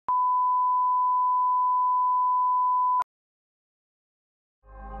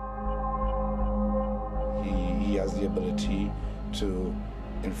ability to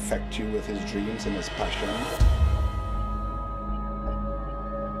infect you with his dreams and his passion.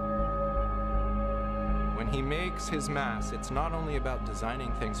 When he makes his mass, it's not only about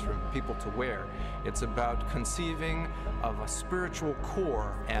designing things for people to wear, it's about conceiving of a spiritual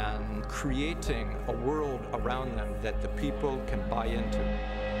core and creating a world around them that the people can buy into.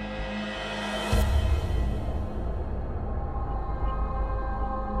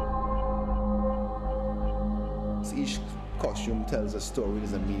 Each costume tells a story,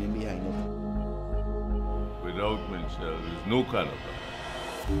 there's a meaning behind it. Without Michelle, there's no carnival.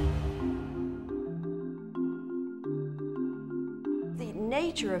 The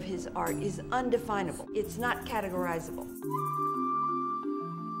nature of his art is undefinable. It's not categorizable.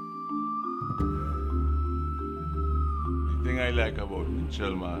 The thing I like about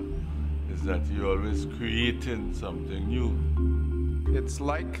Michelle, man, is that you're always creating something new. It's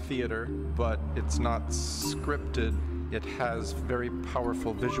like theater, but it's not scripted. It has very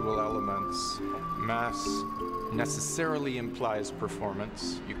powerful visual elements. Mass necessarily implies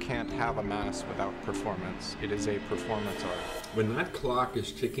performance. You can't have a mass without performance. It is a performance art. When that clock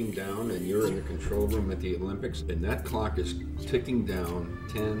is ticking down and you're in the control room at the Olympics, and that clock is ticking down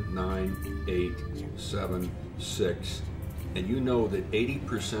 10, 9, 8, 7, 6, and you know that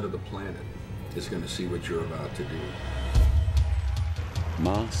 80% of the planet is going to see what you're about to do.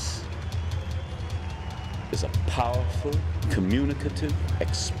 Mass is a powerful, communicative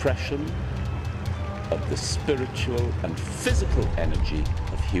expression of the spiritual and physical energy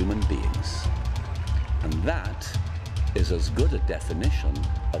of human beings. And that is as good a definition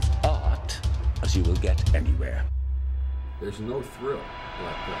of art as you will get anywhere. There's no thrill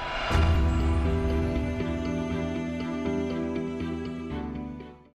like that.